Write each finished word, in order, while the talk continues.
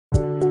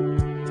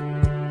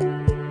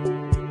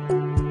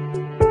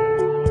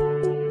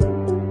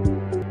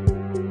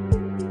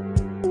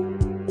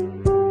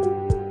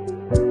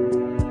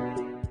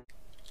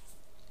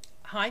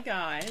Hi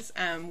guys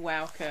and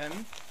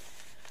welcome.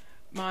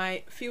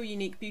 My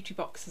Feelunique beauty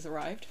box has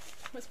arrived.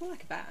 Well, it's more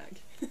like a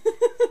bag.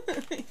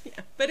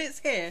 Yeah, but it's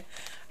here.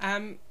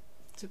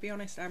 To be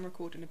honest, I'm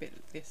recording a bit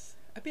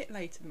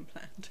later than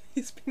planned.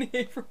 It's been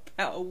here for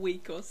about a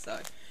week or so.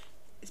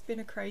 It's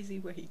been a crazy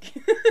week.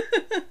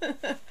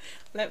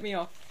 Let me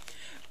off.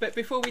 But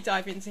before we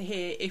dive into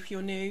here, if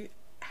you're new,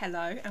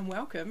 hello and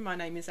welcome. My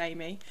name is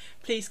Amy.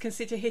 Please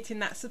consider hitting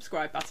that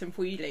subscribe button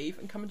before you leave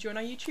and come and join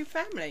our YouTube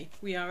family.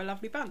 We are a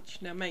lovely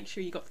bunch. Now make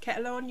sure you got the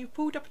kettle on, you've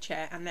pulled up a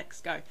chair, and let's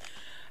go.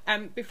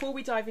 Before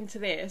we dive into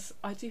this,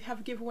 I do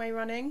have a giveaway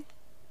running.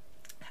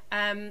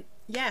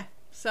 Yeah,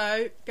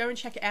 so go and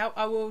check it out.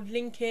 I will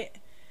link it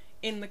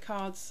in the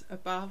cards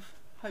above.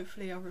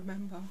 Hopefully I'll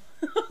remember.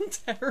 I'm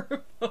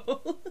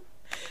terrible.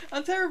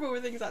 I'm terrible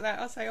with things like that.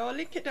 I'll say, oh, I'll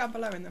link it down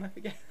below, and then I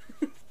forget.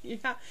 You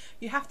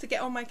have to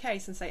get on my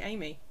case and say,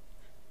 Amy,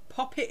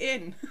 pop it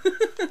in.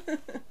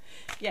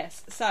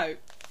 Yes, so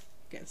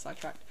getting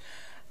sidetracked.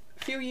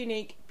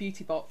 Feelunique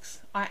beauty box.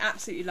 I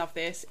absolutely love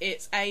this.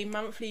 It's a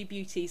monthly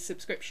beauty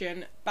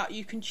subscription, but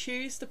you can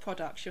choose the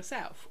products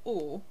yourself,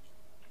 or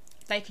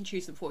they can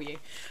choose them for you.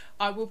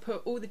 I will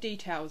put all the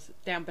details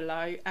down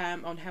below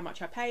on how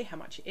much I pay, how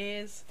much it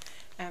is.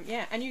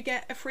 Yeah, and you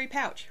get a free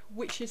pouch,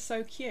 which is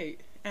so cute.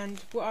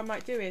 And what I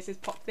might do is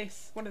pop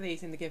one of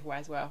these in the giveaway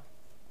as well,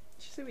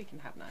 so we can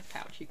have a nice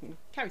pouch. You can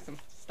carry some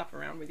stuff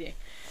around with you.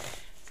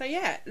 So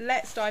yeah,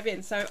 let's dive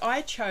in. So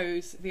I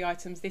chose the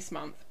items this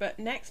month, but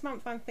next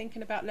month I'm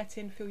thinking about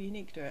letting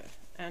Feelunique do it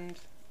and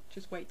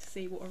just wait to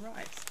see what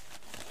arrives.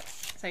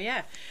 So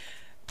yeah,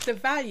 the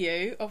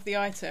value of the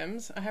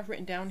items I have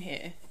written down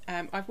here,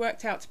 I've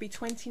worked out to be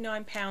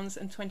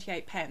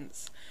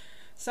 £29.28.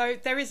 So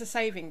there is a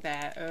saving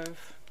there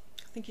of,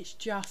 I think it's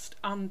just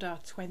under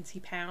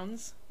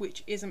 £20,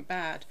 which isn't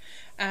bad.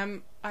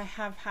 I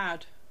have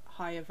had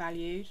higher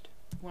valued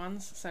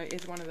ones, so it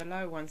is one of the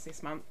lower ones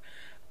this month,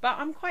 but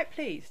I'm quite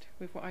pleased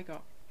with what I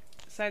got.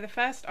 So the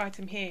first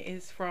item here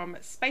is from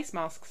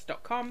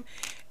spacemasks.com,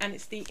 and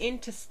it's the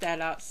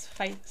Interstellar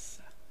face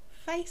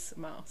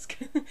mask.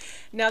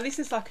 Now this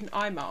is like an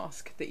eye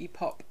mask that you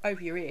pop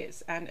over your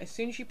ears, and as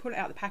soon as you pull it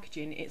out of the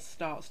packaging it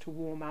starts to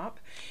warm up.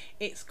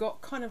 It's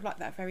got kind of like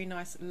that very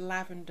nice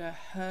lavender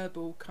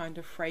herbal kind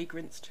of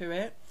fragrance to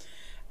it,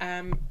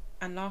 and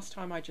last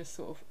time I just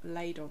sort of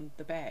laid on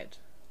the bed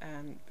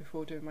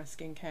before doing my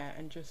skincare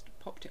and just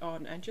popped it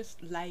on and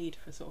just laid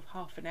for sort of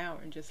half an hour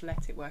and just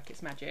let it work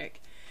its magic.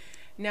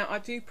 Now I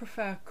do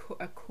prefer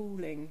a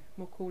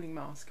more cooling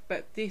mask,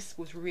 but this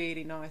was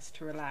really nice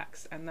to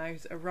relax, and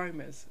those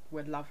aromas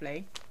were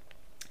lovely.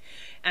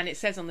 And it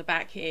says on the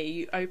back here,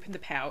 you open the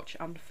pouch,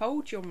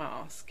 unfold your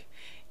mask,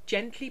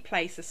 gently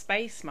place a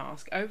space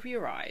mask over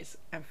your eyes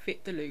and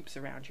fit the loops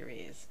around your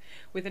ears.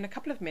 Within a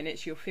couple of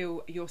minutes you'll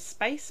feel your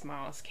space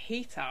mask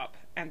heat up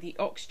and the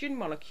oxygen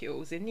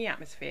molecules in the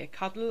atmosphere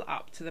cuddle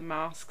up to the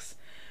mask's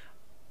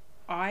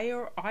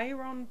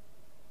ion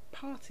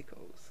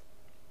particles.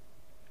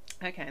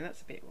 Okay,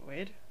 that's a bit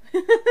weird.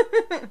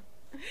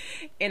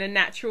 In a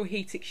natural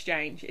heat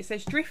exchange. It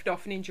says drift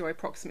off and enjoy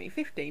approximately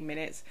 15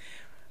 minutes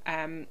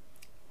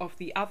of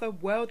the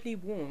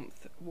otherworldly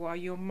warmth while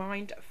your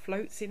mind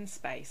floats in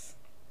space.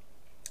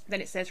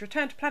 Then it says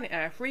return to planet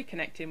Earth,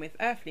 reconnecting with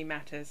earthly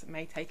matters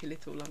may take a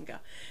little longer.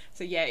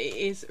 So yeah, it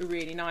is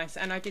really nice,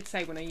 and I did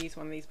say when I used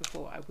one of these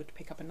before I would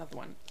pick up another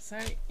one. So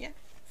yeah,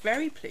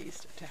 very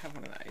pleased to have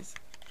one of those.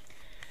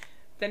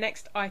 The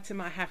next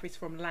item I have is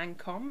from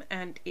Lancome,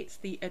 and it's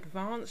the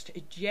Advanced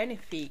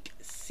Genifique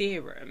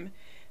Serum.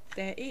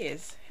 There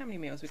is, how many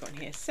mils we got in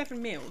here? 7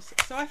 mils.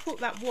 So I thought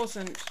that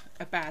wasn't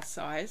a bad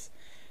size.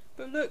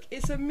 But look,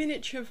 it's a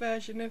miniature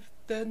version of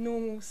the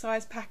normal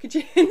size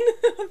packaging.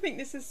 I think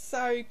this is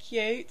so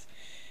cute.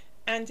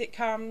 And it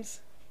comes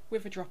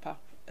with a dropper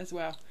as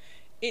well.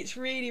 It's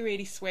really,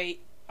 really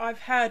sweet.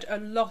 I've heard a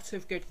lot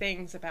of good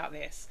things about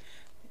this.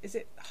 Is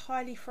it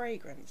highly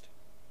fragranced?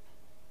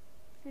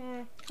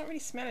 Can't really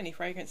smell any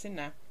fragrance in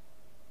there.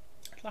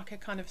 It's like a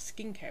kind of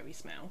skincare-y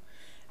smell.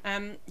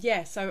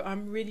 Yeah, so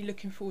I'm really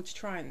looking forward to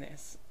trying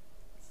this.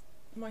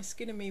 My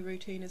Skin and Me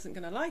routine isn't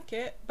going to like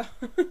it, but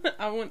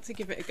I want to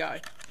give it a go.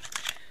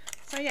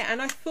 So yeah,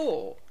 and I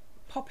thought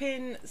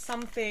popping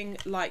something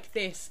like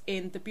this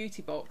in the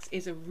beauty box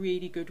is a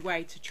really good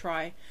way to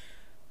try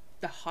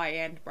the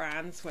high-end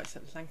brands. Well,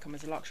 Lancome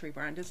is a luxury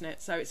brand, isn't it?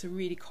 So it's a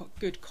really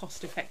good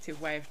cost-effective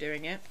way of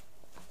doing it.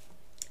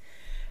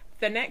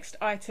 The next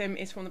item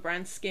is from the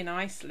brand Skin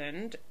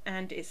Iceland,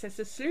 and it says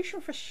the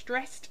solution for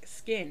stressed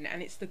skin,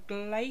 and it's the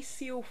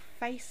Glacial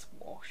Face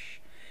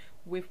Wash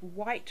with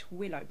white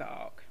willow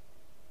bark.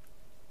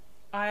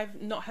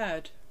 I've not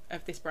heard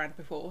of this brand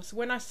before, so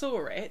when I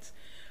saw it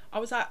I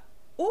was like,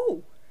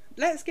 oh,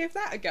 let's give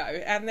that a go.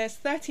 And there's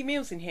 30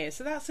 mils in here,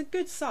 so that's a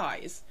good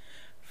size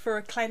for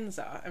a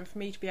cleanser and for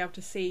me to be able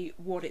to see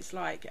what it's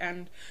like.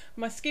 And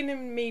my Skin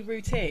and Me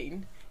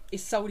routine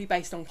is solely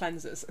based on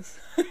cleansers.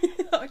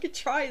 I could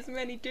try as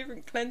many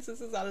different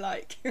cleansers as I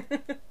like,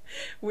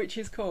 which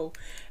is cool.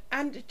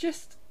 And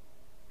just,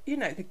 you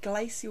know, the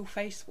Glacial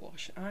Face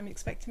Wash, I'm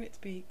expecting it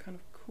to be kind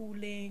of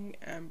cooling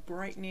and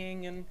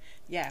brightening, and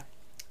yeah.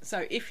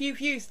 So if you've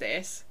used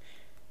this,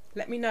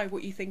 let me know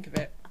what you think of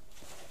it.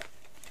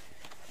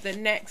 The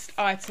next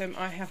item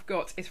I have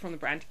got is from the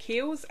brand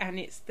Kiehl's, and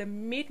it's the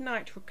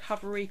Midnight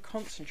Recovery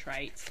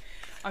Concentrate.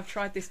 I've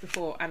tried this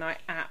before and I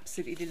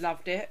absolutely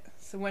loved it.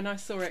 So when I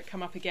saw it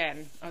come up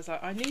again, I was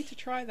like, I need to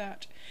try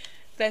that.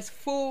 There's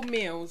 4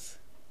 meals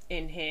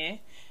in here.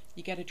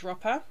 You get a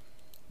dropper,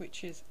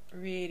 which is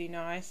really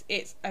nice.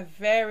 It's a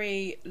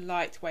very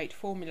lightweight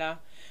formula.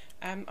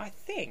 I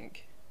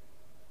think,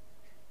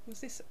 was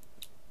this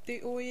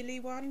the oily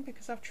one?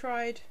 Because I've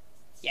tried,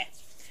 yeah.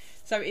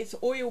 So it's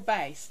oil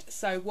based.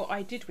 So what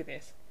I did with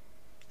this,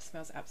 it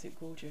smells absolutely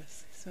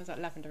gorgeous. It smells like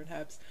lavender and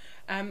herbs.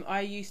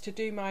 I used to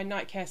do my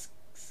nighttime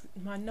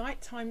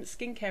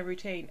skincare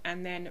routine,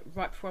 and then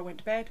right before I went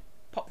to bed,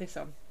 pop this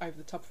on over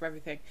the top of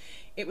everything.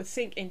 It would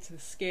sink into the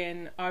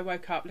skin. I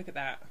woke up, look at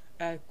that,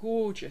 a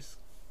gorgeous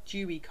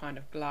dewy kind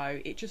of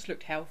glow. It just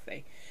looked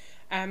healthy.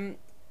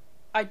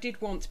 I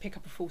did want to pick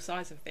up a full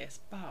size of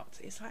this, but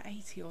it's like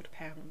 80 odd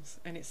pounds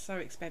and it's so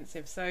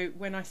expensive. So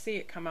when I see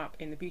it come up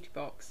in the beauty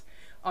box,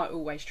 I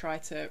always try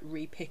to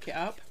re-pick it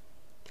up.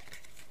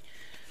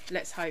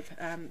 Let's hope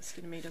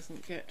Skin and Me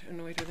doesn't get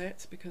annoyed with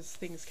it, because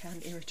things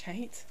can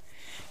irritate.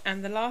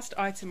 And the last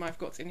item I've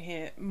got in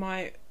here,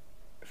 my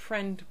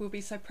friend will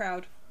be so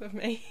proud of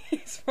me.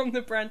 It's from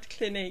the brand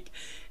Clinique.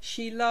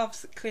 She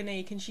loves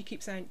Clinique and she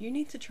keeps saying, you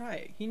need to try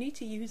it, you need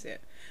to use it.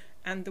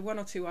 And the 1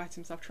 or 2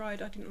 items I've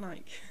tried I didn't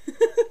like.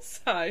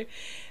 So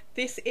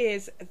this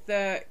is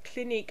the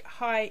Clinique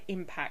High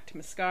Impact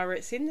Mascara.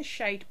 It's in the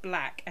shade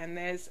black and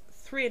there's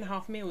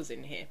 3.5 mils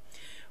in here,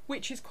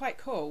 which is quite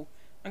cool.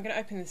 I'm going to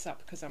open this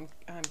up because I'm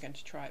going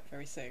to try it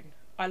very soon.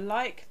 I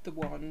like the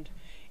wand.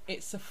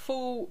 It's a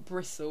full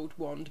bristled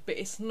wand, but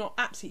it's not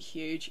absolutely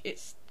huge.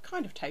 It's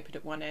kind of tapered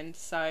at one end,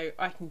 so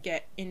I can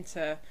get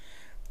into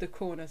the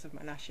corners of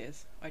my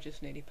lashes. I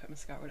just nearly put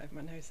mascara all over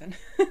my nose then.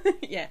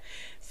 Yeah,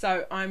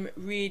 so I'm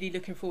really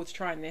looking forward to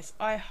trying this.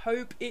 I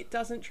hope it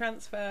doesn't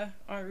transfer.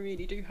 I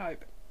really do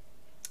hope.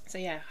 So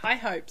yeah, high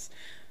hopes.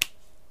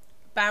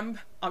 Bam,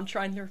 I'm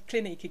trying your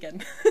Clinique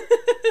again.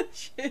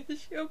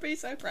 She'll be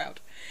so proud.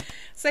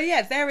 So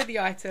yeah, there are the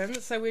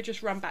items. So we'll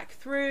just run back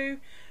through.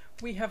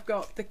 We have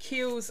got the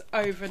Kiehl's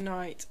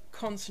Overnight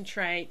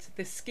Concentrate,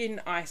 the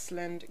Skin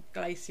Iceland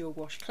Glacial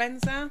Wash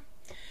Cleanser,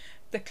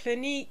 the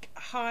Clinique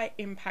High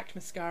Impact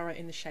Mascara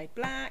in the shade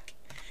black.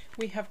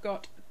 We have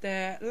got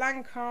the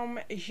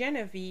Lancome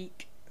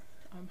Genevique,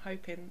 I'm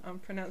hoping I'm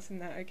pronouncing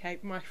that okay,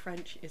 my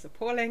French is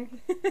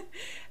appalling.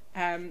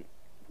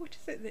 What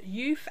is it? The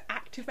Youth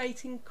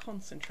Activating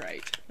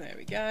Concentrate. There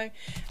we go.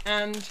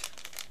 And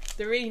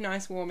the really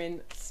nice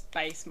warming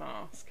space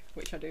mask,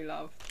 which I do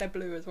love. They're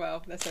blue as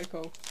well. They're so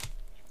cool.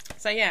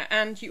 So yeah,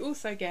 and you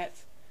also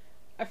get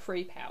a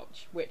free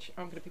pouch, which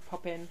I'm going to be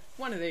popping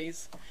one of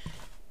these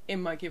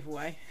in my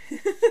giveaway.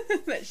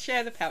 Let's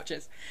share the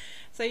pouches.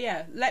 So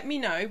yeah, let me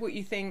know what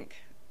you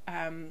think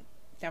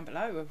down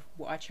below of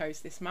what I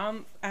chose this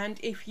month, and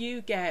if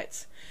you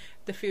get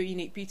the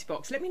Feelunique beauty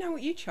box, let me know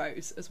what you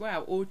chose as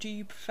well, or do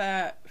you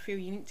prefer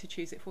Feelunique to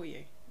choose it for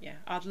you? Yeah,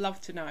 I'd love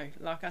to know.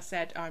 Like I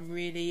said, I'm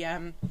really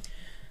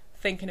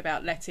thinking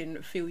about letting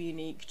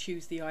Feelunique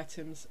choose the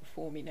items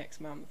for me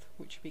next month,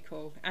 which would be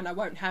cool, and I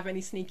won't have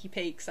any sneaky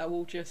peeks. I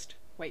will just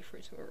wait for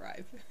it to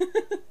arrive.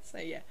 So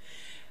yeah,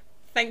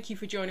 thank you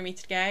for joining me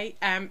today.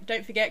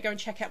 Don't forget, go and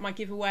check out my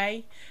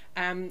giveaway.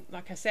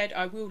 Like I said,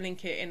 I will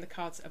link it in the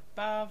cards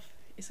above.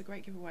 It's a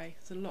great giveaway.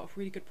 There's a lot of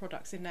really good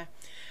products in there.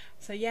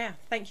 So yeah,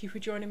 thank you for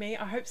joining me.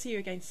 I hope to see you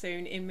again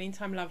soon. In the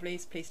meantime,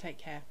 lovelies, please take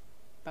care.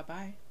 Bye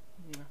bye.